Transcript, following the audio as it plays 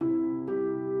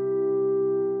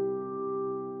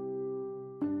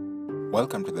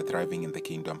Welcome to the Thriving in the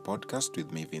Kingdom podcast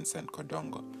with me, Vincent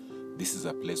Kodongo. This is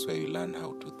a place where you learn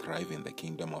how to thrive in the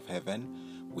kingdom of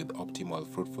heaven with optimal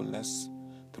fruitfulness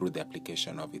through the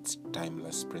application of its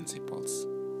timeless principles.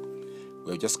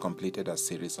 We have just completed a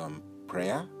series on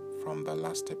prayer from the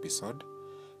last episode,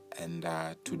 and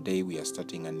today we are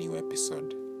starting a new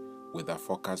episode with a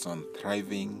focus on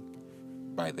thriving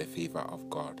by the favor of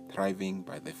God. Thriving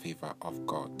by the favor of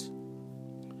God.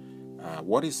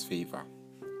 What is favor?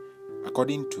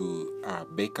 According to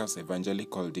Baker's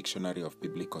Evangelical Dictionary of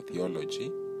Biblical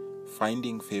Theology,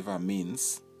 finding favor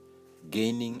means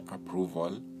gaining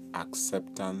approval,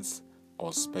 acceptance,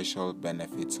 or special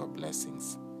benefits or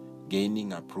blessings.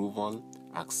 Gaining approval,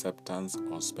 acceptance,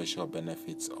 or special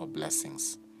benefits or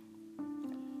blessings.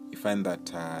 You find that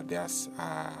there's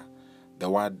the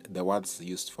words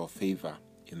used for favor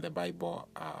in the Bible.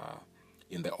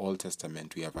 In the Old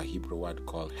Testament, we have a Hebrew word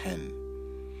called hen.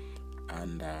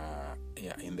 And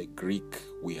in the Greek,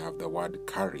 we have the word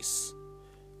charis.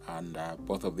 And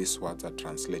both of these words are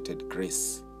translated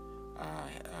grace.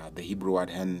 The Hebrew word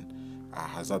hen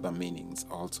has other meanings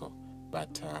also.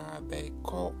 But the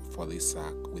core for this,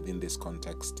 within this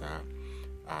context,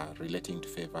 relating to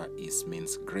favor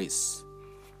means grace.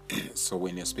 So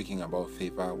when you're speaking about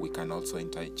favor, we can also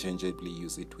interchangeably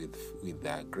use it with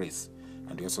grace.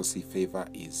 And we also see favor,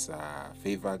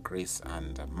 grace,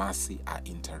 and mercy are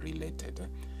interrelated.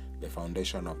 The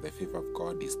foundation of the favor of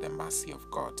God is the mercy of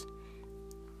God.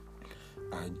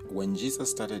 When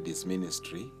Jesus started his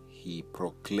ministry, he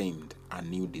proclaimed a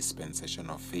new dispensation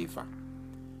of favor.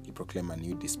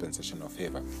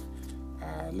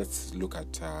 Let's look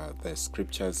at the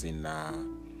scriptures in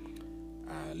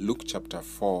Luke chapter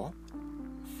 4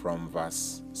 from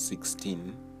verse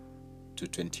 16 to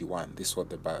 21. This is what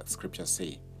the scriptures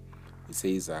say. It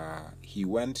says, he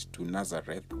went to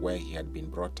Nazareth where he had been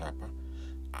brought up,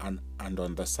 and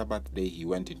on the Sabbath day he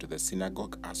went into the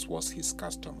synagogue as was his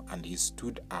custom, and he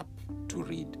stood up to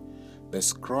read. The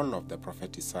scroll of the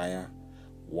prophet Isaiah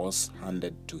was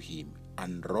handed to him.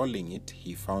 Unrolling it,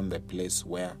 he found the place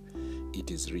where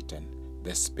it is written,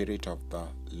 "The Spirit of the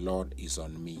Lord is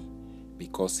on me,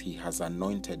 because he has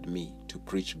anointed me to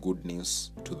preach good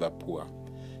news to the poor.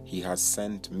 He has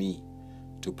sent me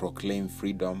to proclaim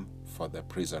freedom for the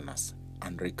prisoners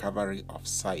and recovery of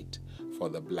sight for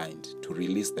the blind, to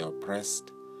release the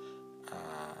oppressed,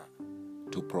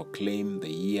 to proclaim the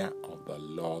year of the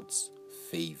Lord's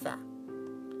favor."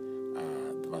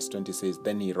 Verse 20 says,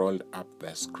 "Then he rolled up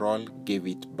the scroll, gave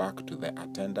it back to the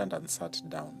attendant, and sat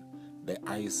down. The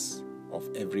eyes of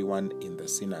everyone in the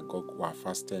synagogue were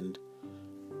fastened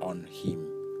on him,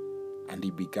 and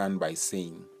he began by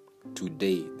saying,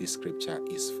 'Today this scripture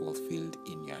is fulfilled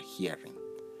in your hearing.'"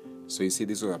 So you see,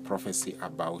 this was a prophecy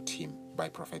about him by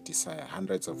prophet Isaiah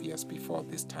hundreds of years before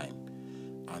this time.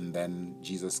 And then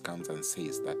Jesus comes and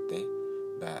says that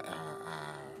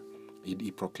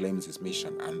he proclaims his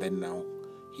mission, and then now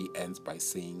he ends by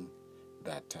saying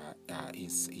that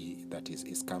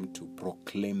he's come to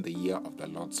proclaim the year of the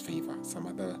Lord's favor. Some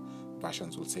other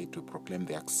versions will say to proclaim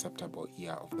the acceptable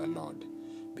year of the Lord,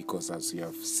 because as you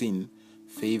have seen,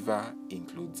 favor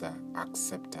includes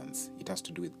acceptance. It has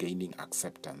to do with gaining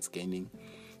acceptance, gaining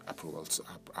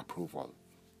approval.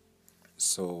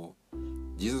 So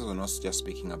Jesus was not just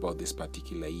speaking about this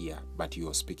particular year, but he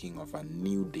was speaking of a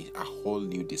whole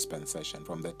new dispensation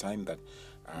from the time that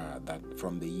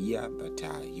from the year that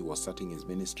he was starting his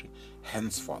ministry,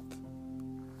 henceforth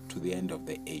to the end of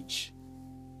the age.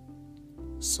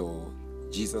 So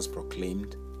Jesus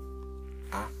proclaimed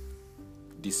a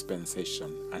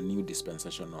new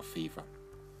dispensation of favor.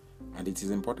 And it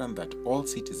is important that all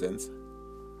citizens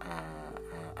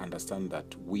understand that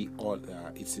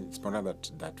it's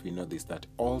important that we know this, that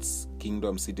all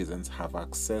kingdom citizens have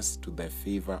access to the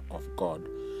favor of God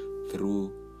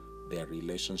through their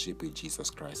relationship with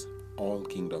Jesus Christ. All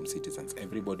kingdom citizens,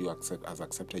 everybody who has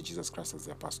accepted Jesus Christ as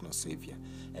their personal Savior,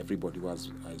 everybody who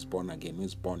is born again, who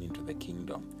is born into the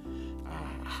kingdom,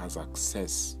 has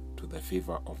access to the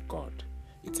favor of God.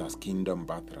 It's a kingdom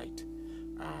birthright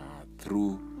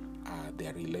through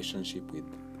their relationship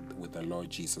with the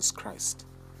Lord Jesus Christ.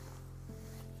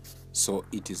 So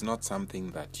it is not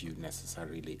something that you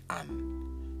necessarily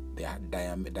earn. There are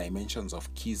dimensions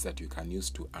of keys that you can use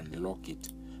to unlock it,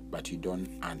 but you don't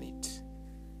earn it.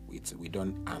 We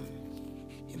don't earn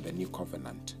in the new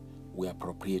covenant. We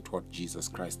appropriate what Jesus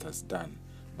Christ has done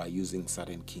by using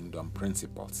certain kingdom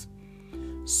principles.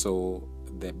 So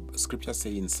the scripture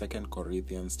says in 2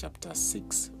 Corinthians chapter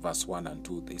 6, verse 1 and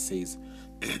 2, it says,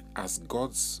 "As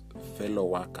God's fellow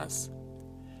workers,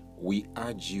 we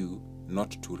urge you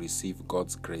not to receive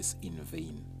God's grace in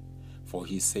vain. For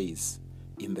he says,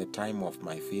 In the time of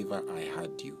my favor I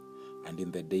heard you, and in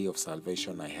the day of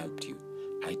salvation I helped you.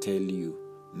 I tell you,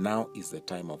 now is the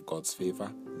time of God's favor.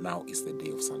 Now is the day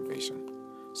of salvation.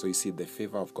 So you see, the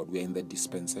favor of God, we are in the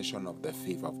dispensation of the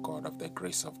favor of God, of the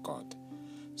grace of God.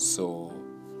 So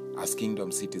as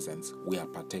kingdom citizens, we are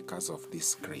partakers of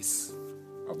this grace,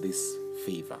 of this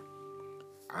favor.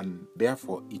 And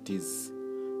therefore, it is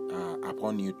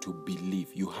upon you to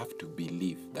believe. You have to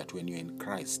believe that when you're in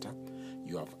Christ,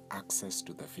 you have access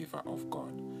to the favor of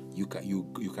God. You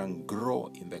can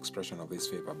grow in the expression of this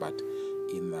favor, but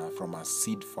from a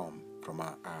seed form, from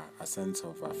a sense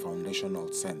of a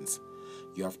foundational sense,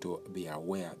 you have to be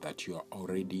aware that you are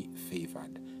already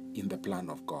favored in the plan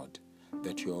of God.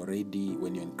 That you already,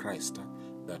 when you're in Christ,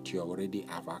 that you already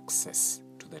have access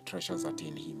to the treasures that are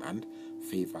in Him, and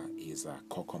favor is a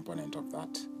core component of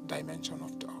that dimension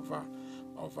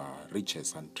of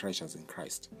riches and treasures in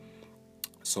Christ.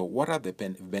 So, what are the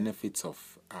benefits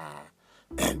of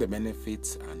the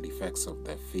benefits and effects of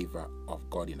the favor of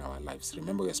God in our lives?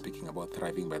 Remember, we're speaking about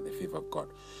thriving by the favor of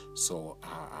God. So,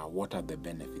 what are the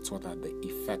benefits? What are the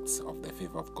effects of the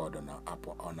favor of God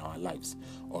on our lives,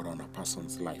 or on a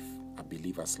person's life, a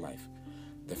believer's life?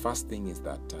 The first thing is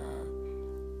that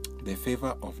the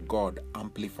favor of God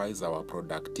amplifies our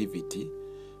productivity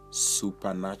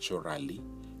supernaturally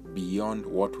beyond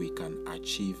what we can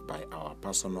achieve by our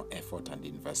personal effort and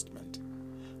investment.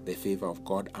 The favor of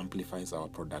God amplifies our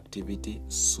productivity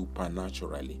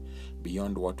supernaturally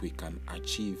beyond what we can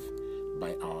achieve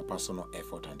by our personal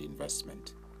effort and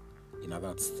investment. In other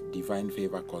words, divine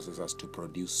favor causes us to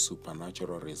produce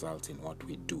supernatural results in what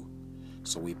we do.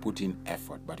 So we put in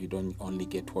effort, but we don't only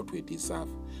get what we deserve.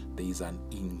 There is an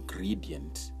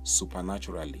ingredient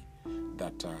supernaturally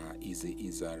that is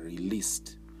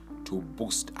released to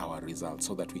boost our results,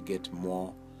 so that we get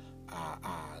more,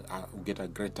 we get a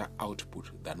greater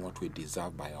output than what we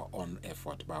deserve by our own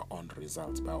effort, by our own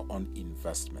results, by our own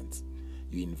investments.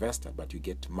 You invested, but you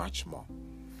get much more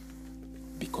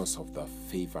because of the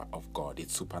favor of God.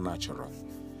 It's supernatural.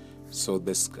 So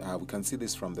this we can see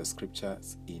this from the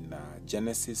scriptures in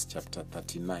Genesis chapter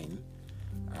 39,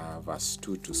 verse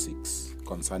 2 to 6,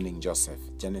 concerning Joseph.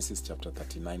 Genesis chapter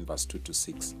 39, verse 2 to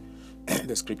 6.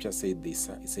 The scripture said this.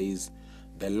 It says,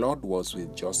 "The Lord was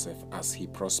with Joseph as he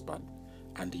prospered,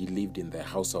 and he lived in the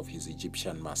house of his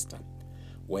Egyptian master.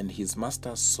 When his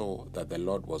master saw that the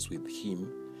Lord was with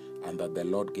him, and that the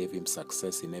Lord gave him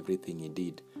success in everything he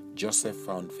did, Joseph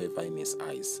found favor in his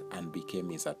eyes and became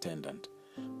his attendant.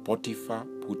 Potiphar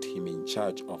put him in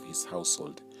charge of his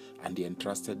household, and he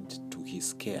entrusted to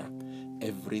his care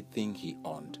everything he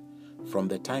owned. From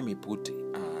the time he put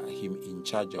him in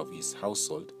charge of his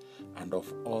household and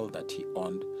of all that he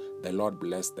owned, the Lord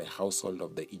blessed the household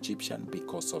of the Egyptian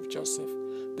because of Joseph.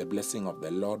 The blessing of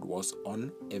the Lord was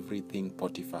on everything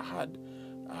Potiphar had,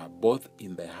 both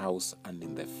in the house and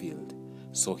in the field.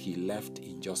 So he left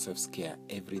in Joseph's care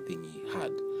everything he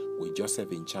had. With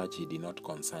Joseph in charge, he did not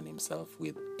concern himself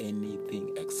with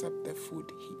anything except the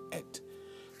food he ate."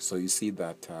 So you see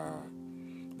that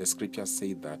the scriptures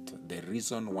say that the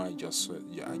reason why Joseph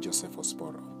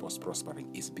was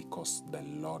prospering is because the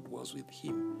Lord was with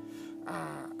him.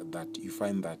 That you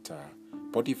find that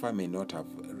Potiphar may not have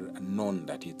known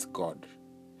that it's God.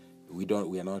 We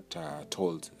are not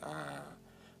told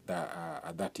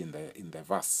that in the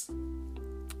verse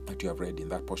that you have read in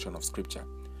that portion of scripture.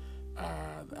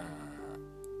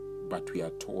 But we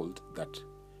are told that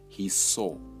he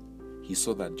saw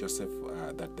that Joseph,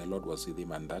 that the Lord was with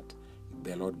him, and that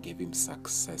the Lord gave him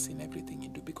success in everything he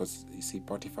did. Because you see,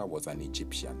 Potiphar was an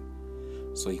Egyptian,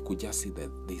 so he could just see that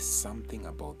there's something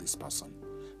about this person.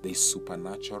 There's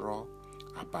supernatural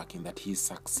backing, that he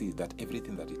succeeds, that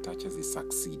everything that he touches is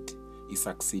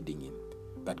succeeding in,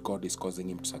 that God is causing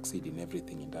him to succeed in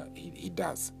everything he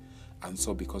does. And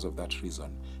so because of that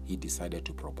reason, he decided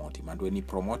to promote him. And when he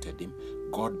promoted him,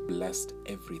 God blessed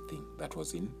everything that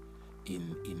was in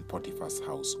Potiphar's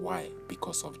house. Why?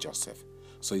 Because of Joseph.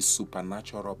 So it's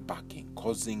supernatural backing,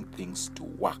 causing things to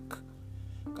work.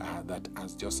 That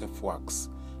as Joseph works,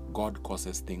 God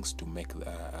causes things to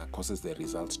causes the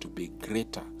results to be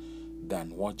greater than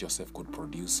what Joseph could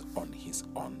produce on his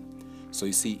own. So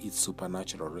you see, it's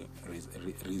supernatural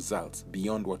results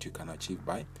beyond what you can achieve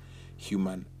by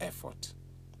human effort.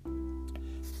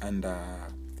 And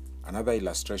another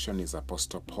illustration is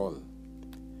Apostle Paul.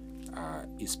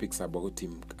 He speaks about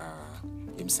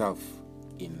himself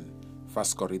in 1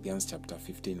 Corinthians chapter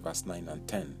 15, verse 9 and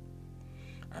 10.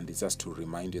 And it's just to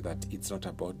remind you that it's not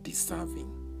about deserving,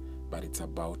 but it's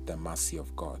about the mercy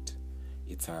of God.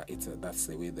 That's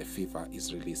the way the favor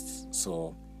is released.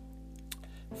 So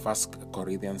 1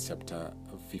 Corinthians chapter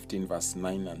 15 verse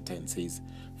 9 and 10 says,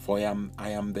 "For I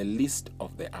am the least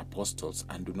of the apostles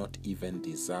and do not even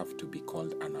deserve to be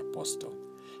called an apostle,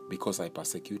 because I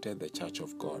persecuted the church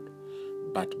of God.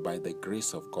 But by the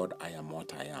grace of God I am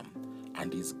what I am,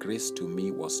 and his grace to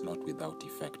me was not without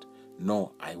effect.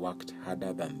 No, I worked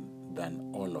harder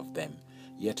than all of them,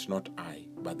 yet not I,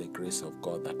 but the grace of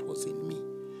God that was in me."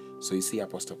 So you see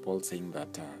Apostle Paul saying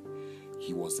that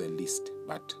he was the least,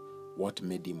 but what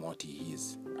made him what he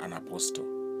is, an apostle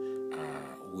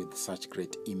with such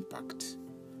great impact,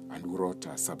 and who wrote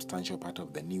a substantial part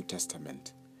of the New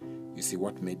Testament. You see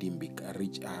what made him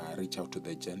reach out to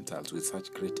the Gentiles with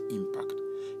such great impact.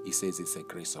 He says it's the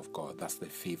grace of God. That's the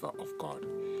favor of God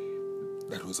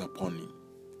that was upon him.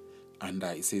 And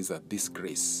he says that this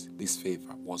grace, this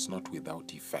favor, was not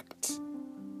without effect,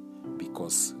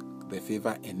 because the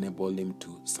favor enabled him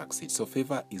to succeed. So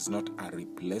favor is not a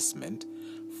replacement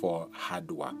for hard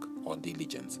work or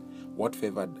diligence. What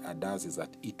favor does is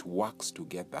that it works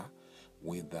together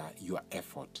with your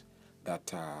effort.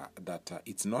 That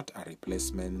it's not a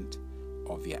replacement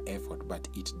of your effort, but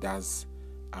it does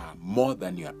more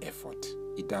than your effort.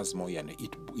 It does more, and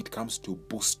it comes to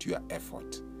boost your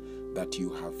effort. That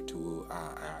you have to,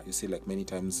 you see, like many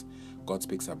times God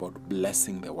speaks about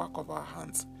blessing the work of our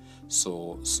hands.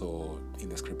 So in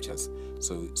the scriptures,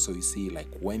 so you see, like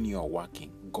when you are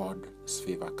working, God's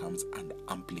favor comes and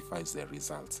amplifies the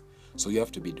results. So you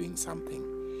have to be doing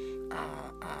something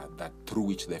that through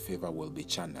which the favor will be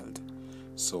channeled.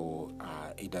 So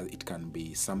it can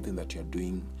be something that you're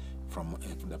doing from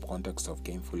the context of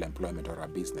gainful employment or a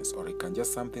business, or it can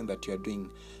just something that you're doing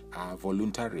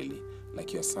voluntarily,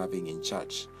 like you're serving in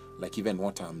church, like even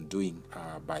what I'm doing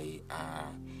by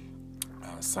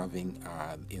serving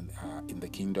in the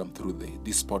kingdom through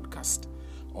this podcast,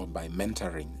 or by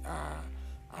mentoring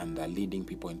and leading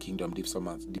people in Kingdom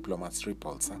Diplomats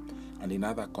Ripples, and in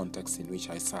other contexts in which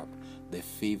I serve. The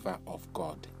favor of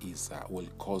God will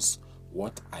cause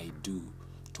what I do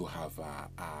to have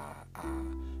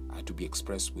to be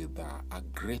expressed with a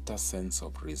greater sense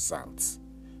of results.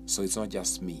 So it's not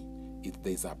just me.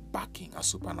 There's a backing, a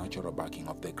supernatural backing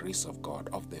of the grace of God,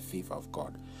 of the favor of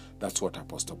God. That's what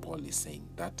Apostle Paul is saying,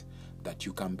 that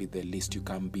you can be the least, you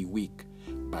can be weak,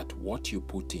 but what you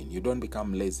put in, you don't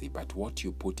become lazy, but what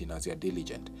you put in as you're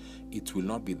diligent, it will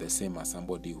not be the same as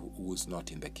somebody who is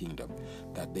not in the kingdom.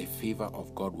 That the favor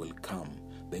of God will come,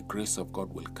 the grace of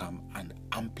God will come and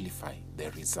amplify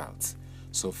the results.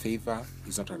 So favor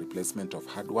is not a replacement of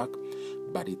hard work,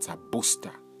 but it's a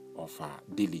booster of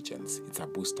diligence. It's a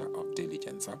booster of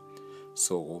diligence.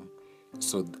 So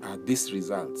these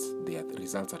results, they are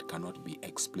results that cannot be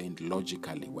explained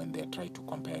logically when they try to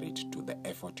compare it to the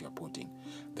effort you're putting.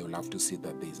 They will have to see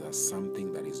that there is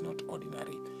something that is not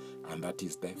ordinary, and that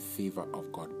is the favor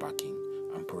of God backing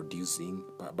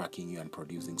you and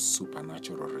producing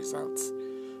supernatural results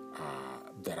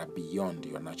that are beyond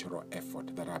your natural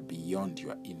effort, that are beyond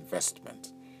your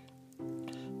investment.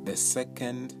 The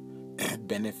second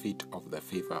benefit of the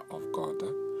favor of God,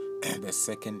 the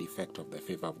second effect of the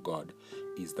favor of God,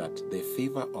 is that the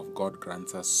favor of God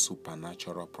grants us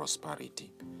supernatural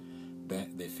prosperity.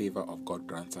 The favor of God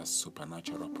grants us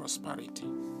supernatural prosperity.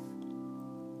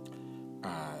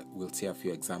 We'll see a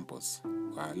few examples.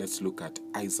 Let's look at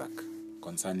Isaac,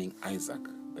 concerning Isaac,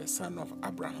 the son of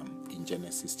Abraham, in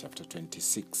Genesis chapter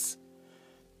 26.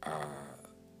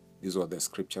 This is what the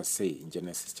scriptures say in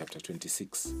Genesis chapter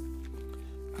 26.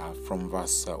 From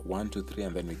verse 1 to 3,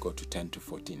 and then we go to 10 to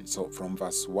 14. So from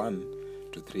verse 1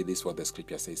 to 3, this is what the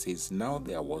scripture says. It says, "Now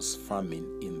there was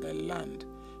famine in the land,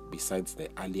 besides the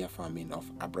earlier famine of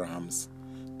Abraham's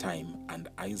time, and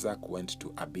Isaac went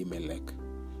to Abimelech,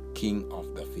 king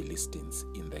of the Philistines,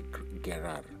 in the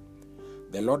Gerar.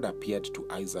 The Lord appeared to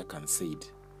Isaac and said,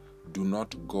 'Do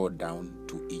not go down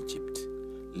to Egypt.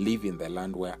 Live in the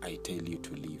land where I tell you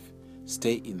to live.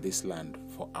 Stay in this land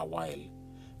for a while,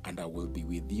 and I will be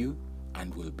with you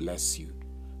and will bless you.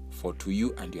 For to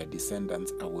you and your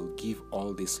descendants I will give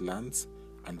all these lands,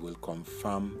 and will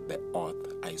confirm the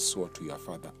oath I swore to your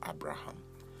father Abraham.'"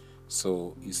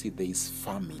 So you see, there is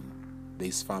famine,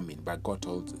 but God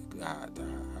told,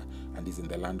 and he's in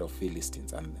the land of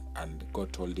Philistines, and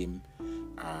God told him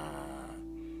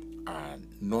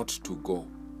not to go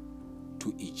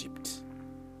to Egypt,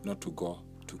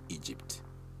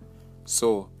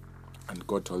 So, and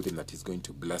God told him that he's going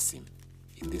to bless him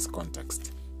in this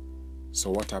context. So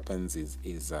what happens is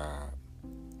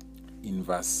in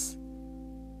verse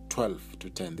 12 to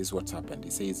 10, this is what's happened.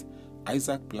 It says,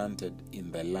 "Isaac planted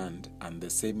in the land, and the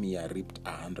same year reaped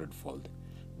 100-fold,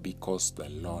 because the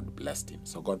Lord blessed him."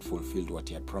 So God fulfilled what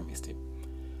he had promised him.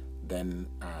 Then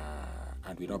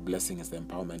And we know blessing is the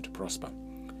empowerment to prosper.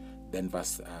 Then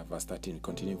verse 13,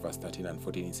 continuing verse 13 and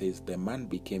 14, it says, the man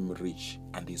became rich,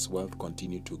 and his wealth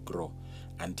continued to grow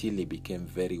until he became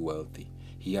very wealthy.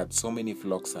 He had so many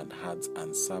flocks and herds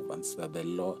and servants that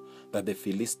the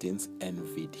Philistines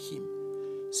envied him.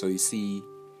 So you see,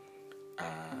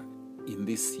 in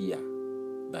this year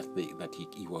that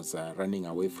he was running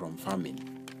away from famine,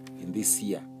 in this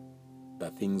year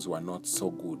that things were not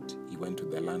so good, he went to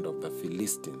the land of the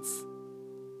Philistines.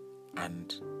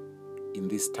 And in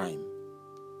this time,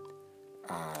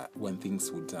 when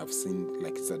things would have seemed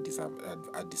like it's a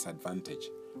disadvantage,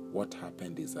 what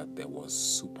happened is that there was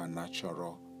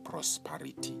supernatural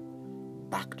prosperity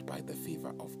backed by the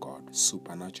favor of God.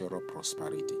 Supernatural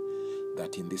prosperity.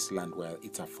 That in this land where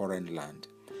it's a foreign land,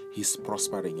 he's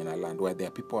prospering in a land where there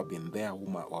are people who have been there who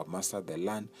have mastered the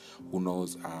land, who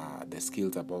knows the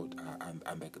skills about and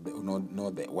know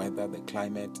the weather, the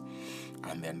climate,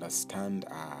 and they understand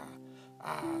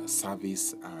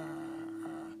service.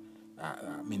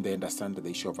 They understand the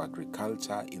issue of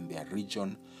agriculture in their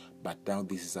region, but now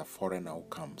this is a foreigner who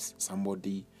comes,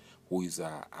 somebody who is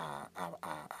a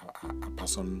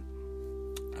person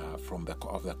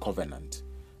of the covenant,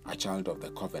 a child of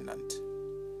the covenant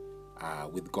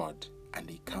with God, and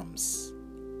he comes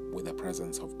with the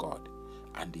presence of God,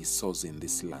 and he sows in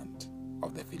this land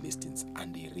of the Philistines,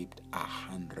 and he reaped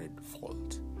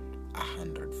 100-fold.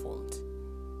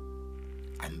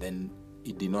 And then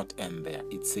it did not end there.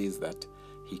 It says that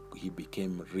he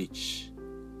became rich,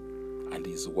 and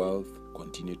his wealth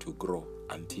continued to grow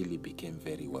until he became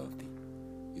very wealthy.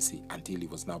 You see, until he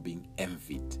was now being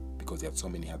envied because he had so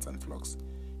many herds and flocks.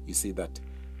 You see that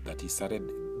he started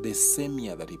the same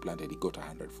year that he planted, he got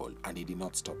 100-fold, and he did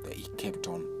not stop there. He kept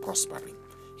on prospering.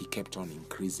 He kept on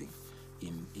increasing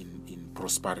in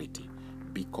prosperity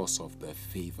because of the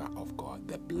favor of God,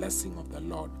 the blessing of the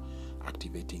Lord,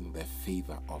 activating the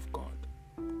favor of God.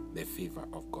 The favor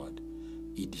of God.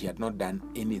 He had not done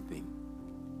anything.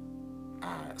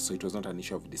 So it was not an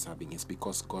issue of deserving. It's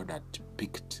because God had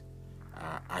picked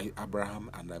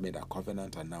Abraham and made a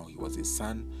covenant, and now he was his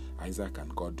son, Isaac,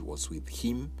 and God was with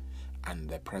him, and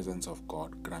the presence of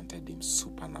God granted him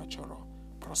supernatural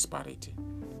prosperity.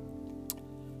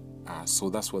 So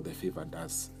that's what the favor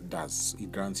does.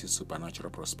 It grants you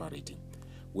supernatural prosperity.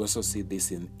 We also see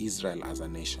this in Israel as a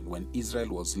nation. When Israel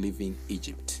was leaving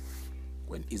Egypt,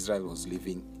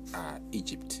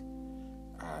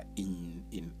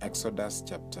 in Exodus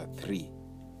chapter 3,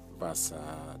 verse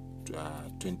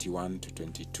 21 to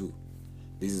 22.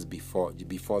 This is before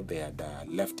they had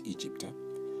left Egypt.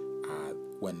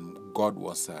 When God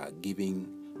was giving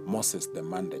Moses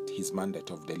his mandate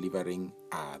of delivering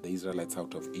the Israelites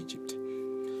out of Egypt.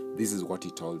 This is what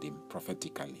he told him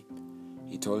prophetically.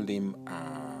 He told him,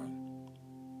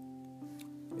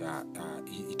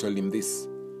 he told him this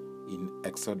in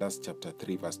Exodus chapter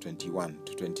 3, verse 21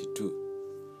 to 22.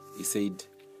 He said,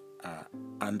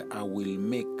 and I will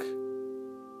make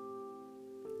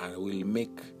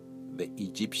the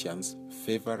Egyptians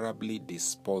favorably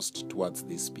disposed towards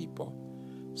these people,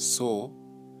 so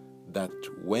that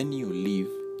when you leave,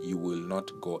 you will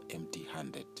not go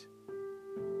empty-handed.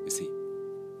 You see,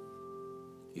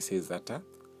 he says that,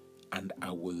 and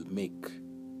I will make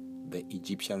the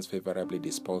Egyptians favorably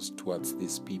disposed towards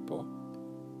these people,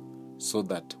 so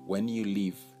that when you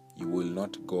leave, you will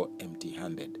not go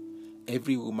empty-handed.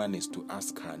 Every woman is to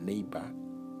ask her neighbor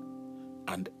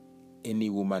and any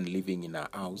woman living in her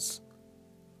house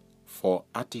for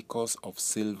articles of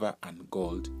silver and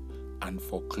gold, and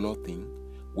for clothing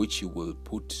which you will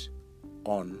put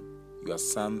on your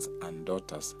sons and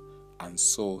daughters, and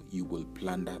so you will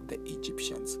plunder the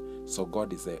Egyptians. So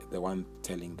God is the one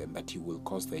telling them that he will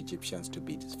cause the Egyptians to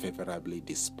be favorably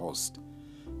disposed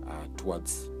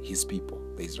towards his people,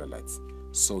 the Israelites.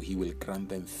 So he will grant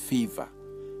them favor.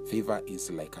 Favor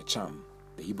is like a charm.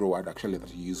 The Hebrew word actually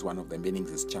that you use, one of the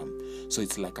meanings is charm. So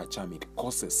it's like a charm. It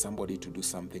causes somebody to do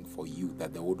something for you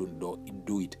that they wouldn't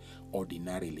do it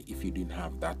ordinarily if you didn't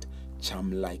have that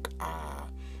charm-like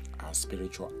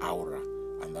spiritual aura.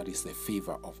 And that is the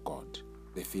favor of God.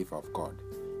 The favor of God.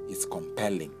 It's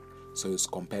compelling. So it's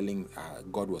compelling.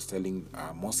 God was telling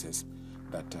Moses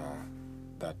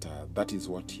that is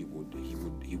what he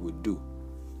would do.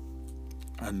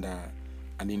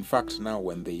 And in fact, now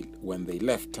when they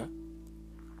left,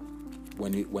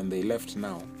 when they left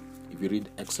now, if you read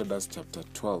Exodus chapter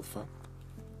 12,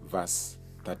 verse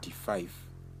 35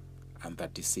 and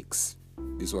 36,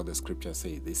 this is what the scripture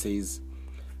says. It says,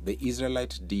 the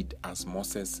Israelites did as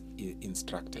Moses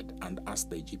instructed, and asked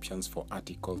the Egyptians for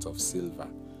articles of silver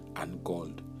and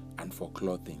gold and for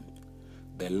clothing.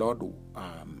 the Lord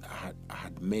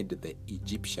had made the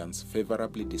Egyptians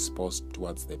favorably disposed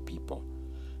towards the people,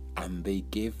 and they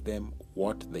gave them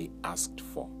what they asked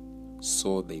for.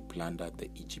 So they plundered the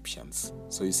Egyptians.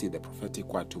 So you see, the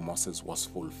prophetic word to Moses was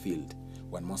fulfilled.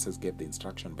 When Moses gave the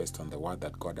instruction based on the word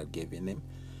that God had given him,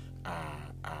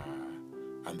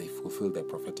 and they fulfilled the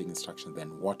prophetic instruction,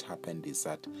 then what happened is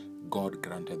that God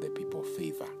granted the people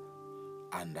favor,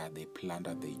 and they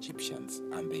plundered the Egyptians,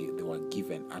 and they were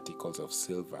given articles of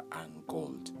silver and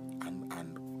gold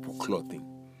and for clothing.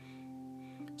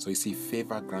 So you see,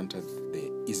 favor granted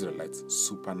the Israelites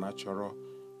supernatural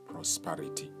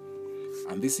prosperity.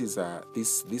 And this is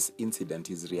this incident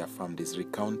is reaffirmed, is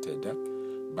recounted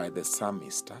by the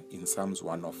psalmist in Psalms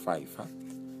 105.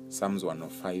 Psalms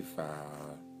 105,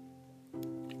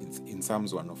 in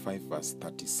Psalms 105 verse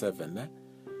 37,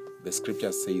 the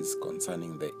scripture says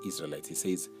concerning the Israelites, he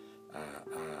says,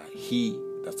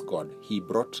 that's God, he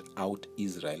brought out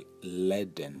Israel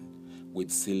laden with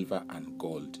silver and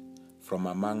gold. From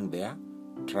among their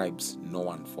tribes no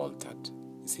one faltered.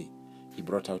 You see, he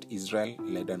brought out Israel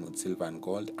laden with silver and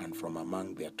gold, and from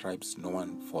among their tribes no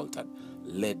one faltered.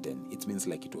 Laden, it means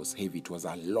like it was heavy, it was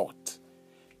a lot.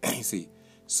 You see,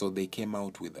 so they came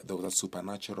out with, there was a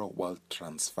supernatural wealth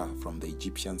transfer from the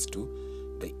Egyptians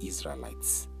to the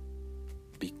Israelites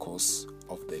because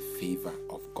of the favor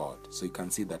of God. So you can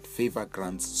see that favor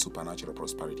grants supernatural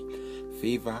prosperity.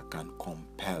 Favor can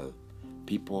compel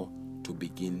people to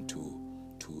begin to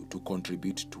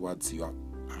contribute towards your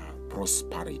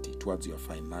prosperity, towards your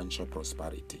financial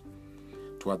prosperity,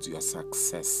 towards your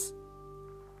success.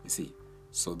 You see,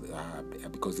 so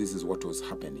because this is what was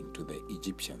happening to the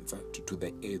Egyptians, to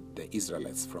the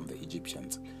Israelites from the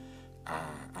Egyptians,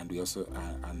 and we also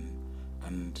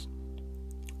and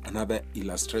another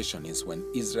illustration is when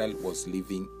Israel was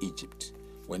leaving Egypt.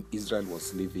 When Israel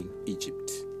was leaving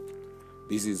Egypt,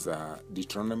 this is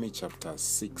Deuteronomy chapter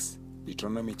 6.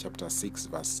 Deuteronomy chapter 6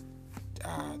 verse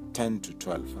 10 to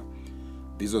 12.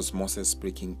 This was Moses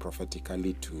speaking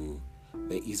prophetically to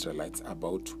the Israelites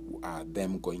about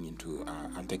them going into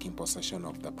and taking possession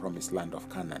of the promised land of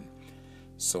Canaan.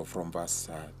 So from verse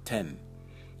 10,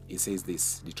 it says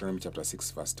this, Deuteronomy chapter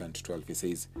 6 verse 10 to 12, it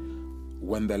says,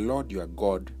 when the Lord your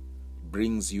God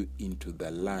brings you into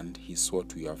the land he swore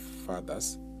to your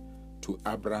fathers, to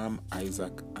Abraham,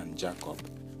 Isaac, and Jacob,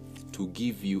 to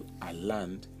give you a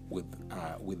land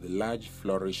with large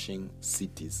flourishing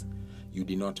cities you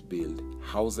did not build,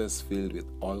 houses filled with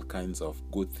all kinds of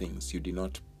good things you did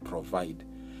not provide,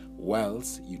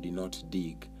 wells you did not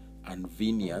dig, and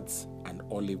vineyards and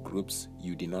olive groves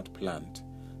you did not plant.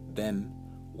 Then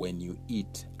when you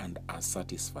eat and are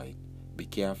satisfied, be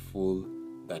careful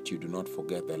that you do not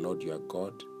forget the Lord your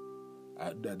God,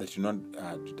 that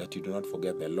you do not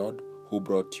forget the Lord who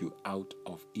brought you out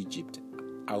of Egypt,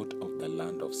 out of the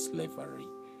land of slavery.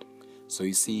 So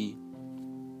you see,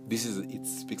 it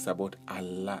speaks about a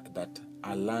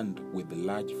land with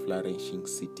large flourishing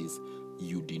cities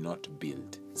you did not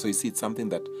build. So you see, it's something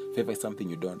that favor is something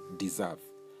you don't deserve.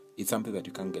 It's something that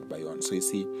you can't get by on. So you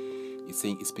see,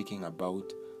 it's speaking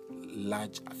about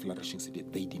large flourishing city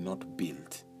they did not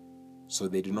build. So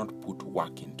they did not put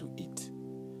work into it.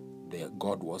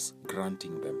 God was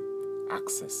granting them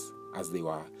access as they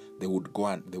would go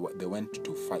and they went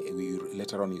to fight.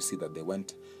 Later on you see that they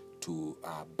went to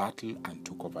battle and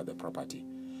took over the property.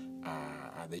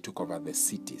 They took over the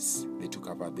cities. They took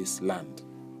over this land.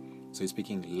 So he's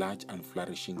speaking large and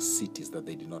flourishing cities that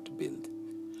they did not build.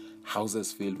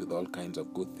 Houses filled with all kinds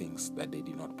of good things that they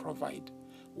did not provide.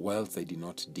 Wells they did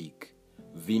not dig.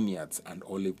 Vineyards and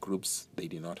olive groves they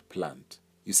did not plant.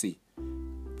 You see,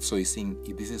 so he's saying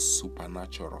this is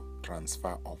supernatural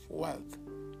transfer of wealth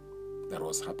that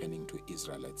was happening to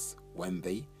Israelites when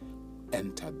they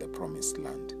entered the promised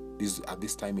land. At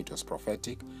this time it was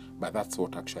prophetic, but that's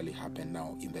what actually happened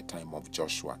now in the time of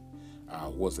Joshua,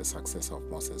 was the successor of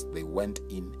Moses. They went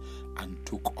in and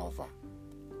took over.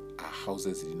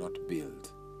 Houses they did not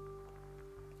build.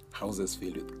 Houses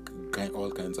filled with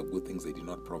all kinds of good things they did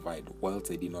not provide. Wells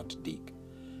they did not dig.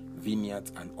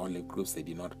 Vineyards and olive groves they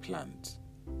did not plant.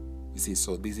 You see,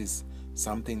 so this is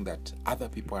something that other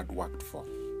people had worked for.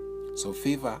 So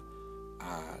favor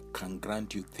can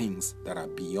grant you things that are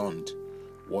beyond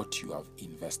what you have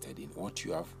invested in, what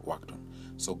you have worked on.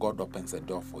 So God opens the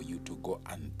door for you to go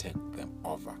and take them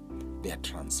over. They are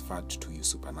transferred to you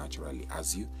supernaturally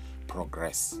as you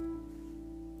progress.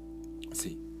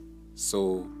 See,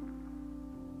 so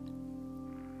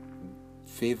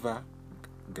favor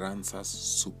grants us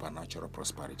supernatural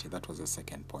prosperity. That was the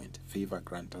second point. Favor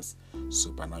grants us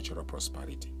supernatural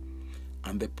prosperity.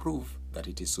 And the proof that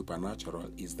it is supernatural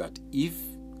is that if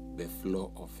the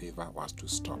flow of favor was to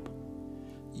stop,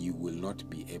 you will not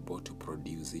be able to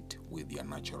produce it with your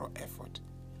natural effort.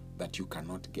 That you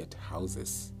cannot get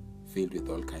houses filled with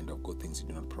all kind of good things you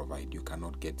do not provide. You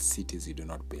cannot get cities you do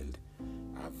not build,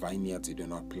 vineyards you do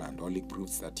not plant, olive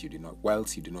groves that you do not,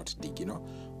 wells you do not dig,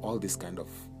 all these kind of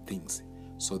things.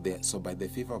 So by the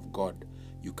favor of God,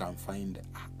 you can find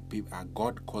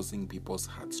God causing people's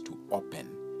hearts to open,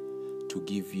 to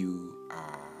give you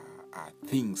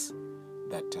things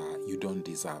that you don't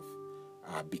deserve,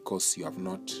 because you have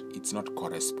not, it's not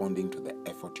corresponding to the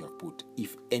effort you have put,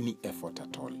 if any effort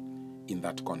at all, in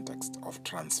that context of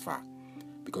transfer.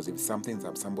 Because if something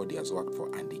that somebody has worked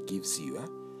for and he gives you,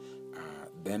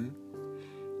 then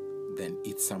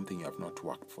it's something you have not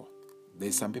worked for.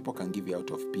 There's some people can give you out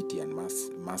of pity and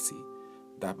mercy.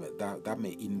 That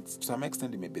may, in some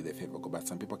extent, it may be the favor of God, but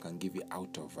some people can give you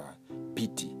out of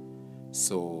pity.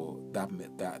 So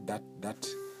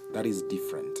that is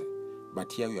different.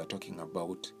 But here we are talking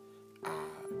about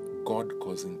God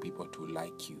causing people to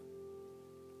like you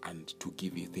and to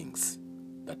give you things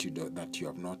that you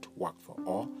have not worked for,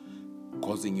 or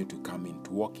causing you to come in,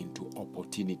 to walk into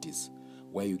opportunities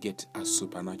where you get a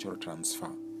supernatural transfer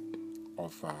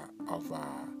of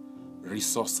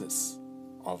resources,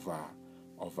 of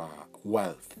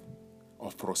wealth,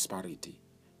 of prosperity.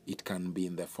 It can be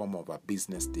in the form of a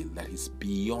business deal that is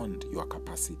beyond your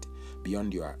capacity,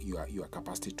 beyond your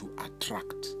capacity to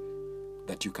attract,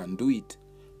 that you can do it,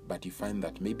 but you find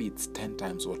that maybe it's 10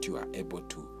 times what you are able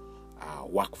to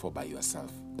work for by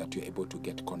yourself, that you're able to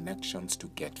get connections to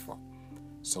get for.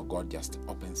 So God just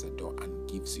opens the door and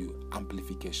gives you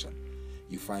amplification.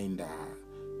 You find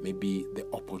maybe the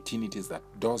opportunities that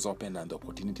doors open, and the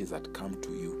opportunities that come to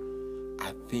you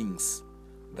are things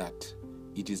that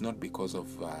it is not because of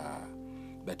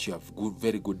that you have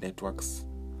very good networks,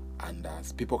 and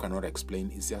people cannot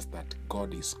explain. It's just that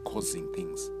God is causing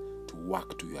things to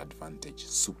work to your advantage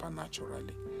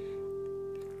supernaturally.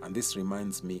 And this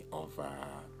reminds me of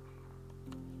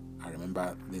I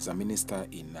remember there's a minister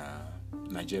in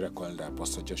Nigeria called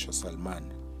Apostle Joshua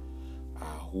Salman,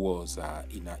 who was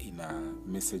in a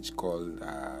message called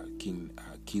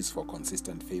Keys for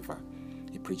Consistent Favor.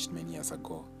 He preached many years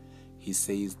ago. He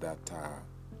says that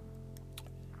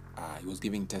he was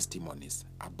giving testimonies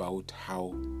about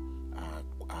how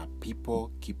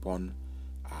people keep on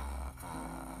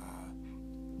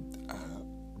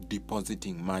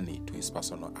depositing money to his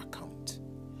personal account,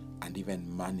 and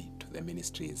even money to the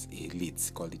ministries he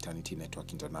leads, called Eternity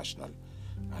Network International,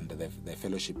 and the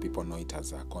fellowship people know it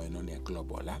as Koinonia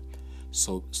Global.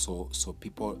 So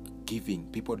people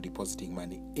depositing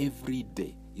money every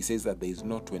day. He says that there is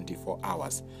no 24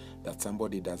 hours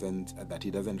that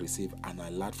he doesn't receive an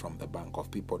alert from the bank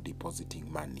of people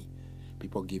depositing money,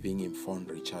 people giving him phone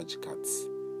recharge cards,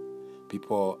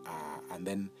 people, and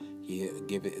then he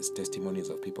gave his testimonies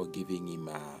of people giving him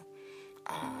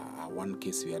one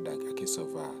case. We had a case of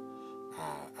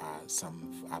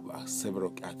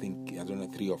several, I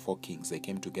think, 3 or 4 kings. They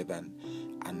came together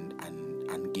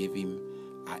and gave him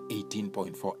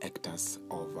 18.4 hectares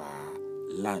of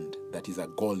land that is a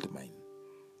gold mine.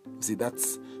 See,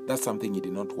 that's something he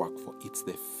did not work for. It's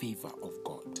the favor of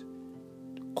God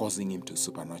causing him to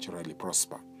supernaturally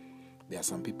prosper. There are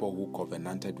some people who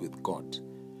covenanted with God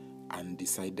and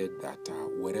decided that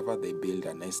wherever they build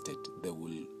an estate, they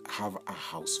will have a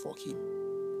house for him.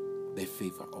 The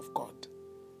favor of God.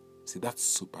 See, that's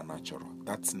supernatural.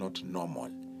 That's not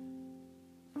normal.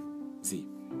 See,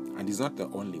 and he's not the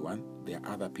only one. There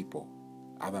are other people,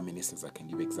 other ministers that can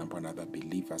give example, and other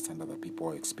believers and other people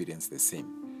who experience the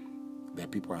same. There are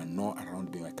people I know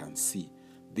around me I can see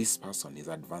this person is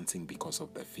advancing because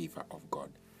of the favor of God.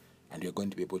 And you're going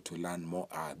to be able to learn more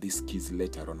these keys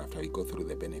later on after we go through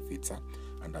the benefits,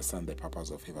 understand the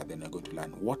purpose of favor. Then you're going to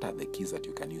learn what are the keys that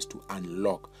you can use to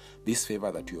unlock this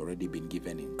favor that you've already been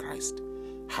given in Christ.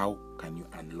 How can you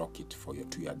unlock it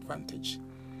to your advantage?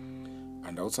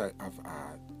 And also I have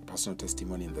a personal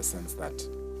testimony in the sense that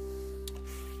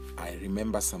I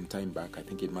remember some time back, I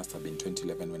think it must have been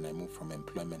 2011, when I moved from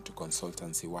employment to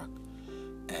consultancy work.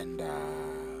 And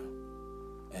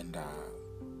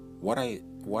what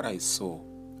I saw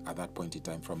at that point in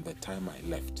time, from the time I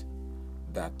left,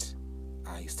 that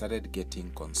I started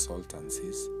getting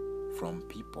consultancies from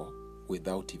people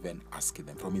without even asking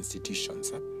them, from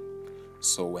institutions.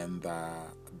 So when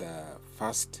the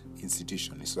first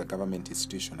institution is a government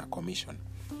institution, a commission,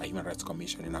 a human rights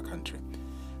commission in our country,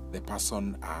 the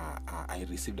person, I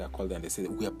received a call and they said,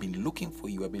 we have been looking for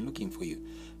you.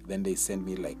 Then they sent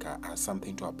me like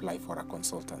something to apply for a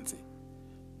consultancy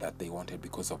that they wanted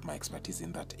because of my expertise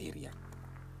in that area.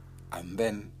 And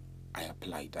then I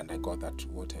applied and I got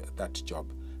that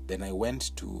job. Then I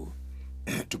went to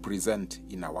to present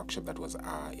in a workshop that was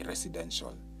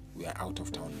residential. We are out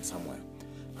of town somewhere.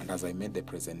 And as I made the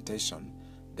presentation,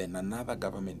 then another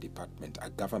government department, a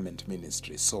government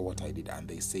ministry, saw what I did, and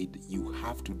they said, you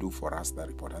have to do for us the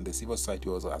report. And the civil society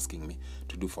was asking me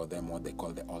to do for them what they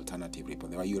call the alternative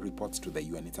report. There were your reports to the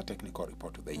UN. It's a technical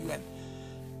report to the UN.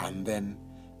 And then,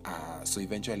 so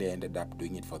eventually I ended up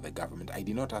doing it for the government. I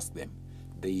did not ask them.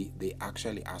 They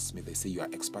actually asked me, they say, you are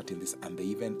expert in this, and they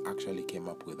even actually came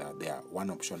up with their one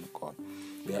option call.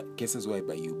 There are cases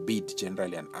whereby you bid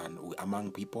generally and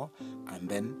among people, and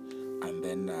then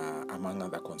among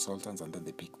other consultants, and then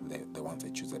they pick the ones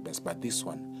they choose the best. But this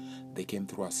one, they came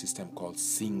through a system called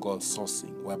single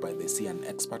sourcing, whereby they see an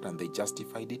expert and they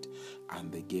justified it,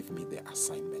 and they gave me the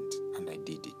assignment, and I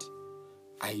did it.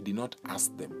 I did not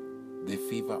ask them. The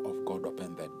favor of God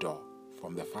opened the door.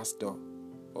 From the first door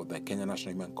of the Kenya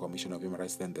National Human Commission of Human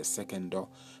Rights, then the second door,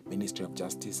 Ministry of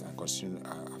Justice and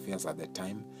Constitutional Affairs at the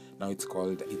time. Now it's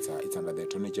under the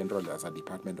Attorney General as a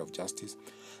Department of Justice.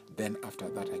 Then after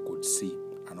that, I could see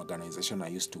an organization I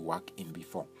used to work in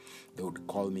before. They would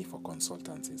call me for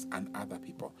consultancies and other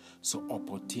people. So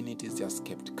opportunities just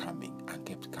kept coming and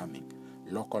kept coming.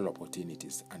 Local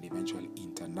opportunities and eventually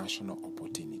international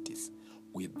opportunities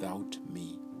without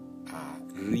me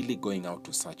really going out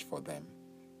to search for them.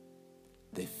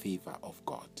 The favor of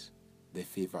God. The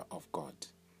favor of God.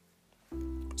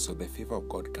 So the favor of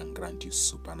God can grant you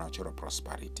supernatural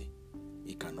prosperity.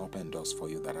 It can open doors for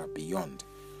you that are beyond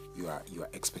your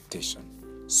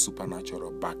expectation.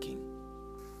 Supernatural backing.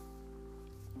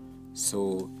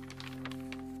 So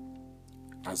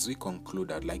as we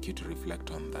conclude, I'd like you to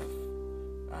reflect on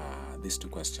these two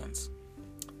questions.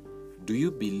 Do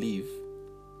you believe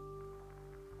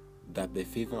that the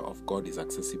favor of God is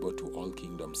accessible to all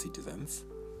kingdom citizens,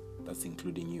 that's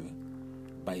including you,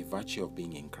 by virtue of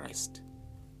being in Christ?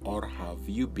 Or have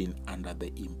you been under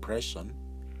the impression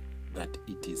that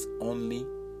it is only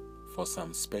for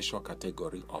some special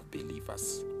category of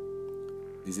believers?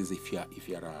 This is if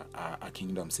you're a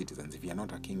kingdom citizen. If you're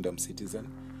not a kingdom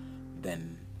citizen,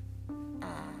 then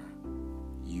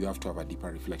you have to have a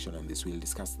deeper reflection on this. We'll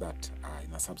discuss that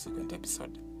in a subsequent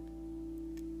episode.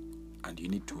 And you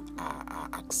need to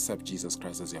accept Jesus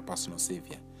Christ as your personal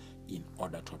Savior in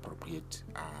order to appropriate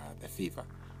the favor.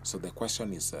 So the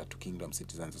question is to kingdom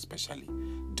citizens especially,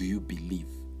 do you believe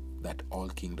that all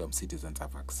kingdom citizens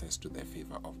have access to the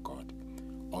favor of God?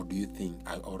 Or do you think,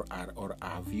 or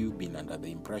have you been under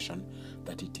the impression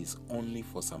that it is only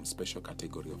for some special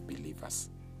category of believers?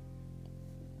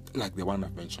 Like the one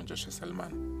I've mentioned, Joshua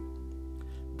Selman.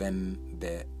 Then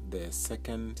the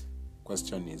second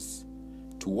question is,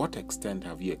 to what extent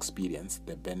have you experienced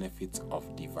the benefits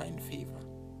of divine favor?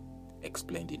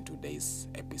 Explained in today's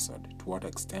episode. To what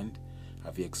extent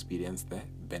have you experienced the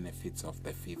benefits of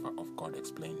the favor of God?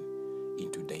 Explained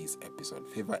in today's episode.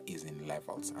 Favor is in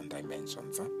levels and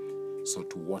dimensions. So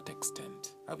to what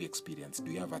extent have you experienced?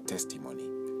 Do you have a testimony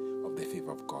of the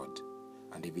favor of God?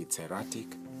 And if it's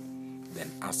erratic,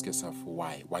 then ask yourself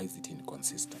why. Why is it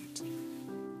inconsistent?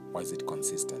 Why is it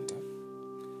consistent?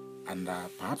 And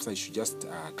perhaps I should just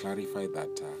clarify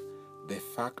that the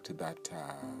fact that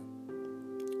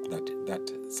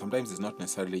sometimes it's not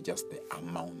necessarily just the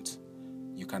amount.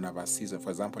 You can have a season, for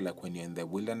example, like when you're in the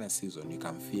wilderness season, you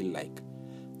can feel like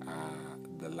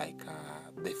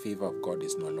the favor of God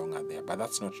is no longer there. But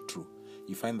that's not true.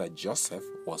 You find that Joseph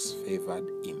was favored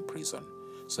in prison.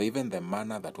 So even the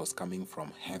manna that was coming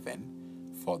from heaven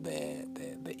for the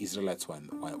Israelites when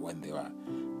they were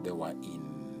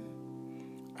in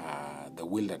the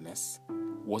wilderness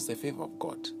was the favor of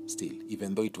God still,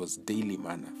 even though it was daily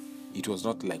manna. It was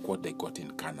not like what they got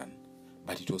in Canaan,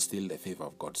 but it was still the favor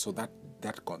of God. So that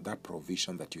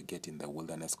provision that you get in the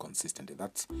wilderness consistently,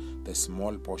 that's the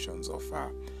small portions of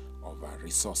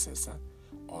resources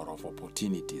or of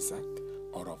opportunities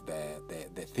or of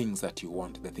the things that you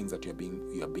want, the things that you're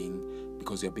being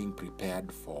because you're being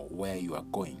prepared for where you are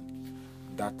going.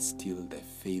 That's still the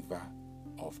favor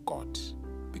of God,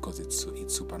 because it's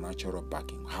supernatural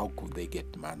backing. How could they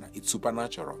get manna? It's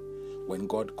supernatural. When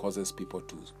God causes people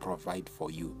to provide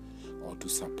for you or to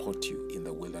support you in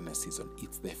the wilderness season,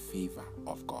 it's the favor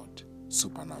of God,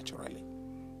 supernaturally.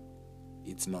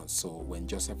 It's not so. When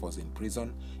Joseph was in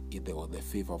prison, there was the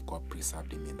favor of God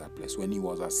preserved him in that place. When he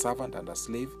was a servant and a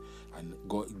slave, and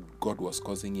God was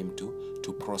causing him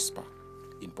to prosper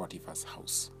in Potiphar's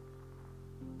house.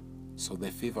 So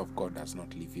the favor of God does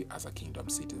not leave you as a kingdom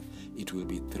citizen. It will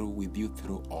be with you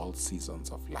through all seasons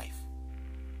of life.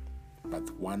 But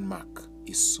one mark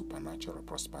is supernatural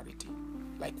prosperity,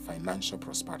 like financial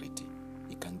prosperity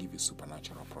it can give you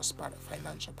supernatural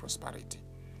financial prosperity,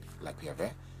 like we have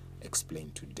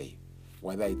explained today.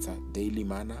 Whether it's a daily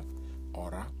manna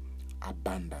or a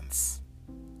abundance,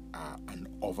 an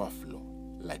overflow,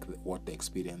 like what they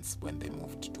experienced when they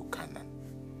moved to Canaan.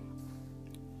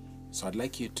 So I'd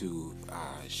like you to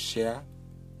share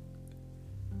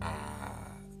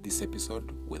this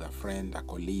episode with a friend, a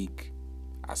colleague,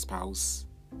 a spouse,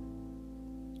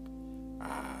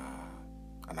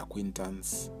 an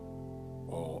acquaintance,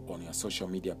 or on your social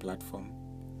media platform,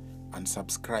 and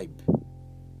subscribe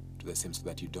to the same so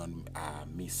that you don't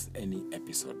miss any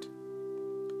episode.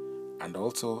 And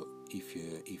also, if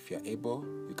you're able,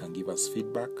 you can give us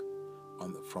feedback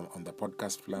on the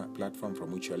podcast platform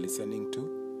from which you are listening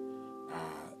to,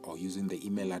 or using the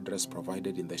email address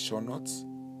provided in the show notes,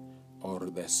 or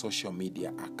the social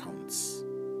media accounts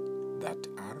that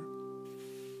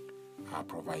are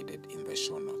provided in the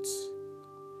show notes.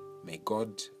 May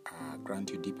God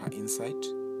grant you deeper insight,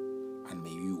 and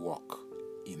may you walk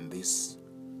in this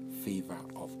favor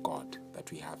of God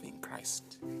that we have in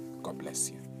Christ. God bless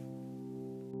you.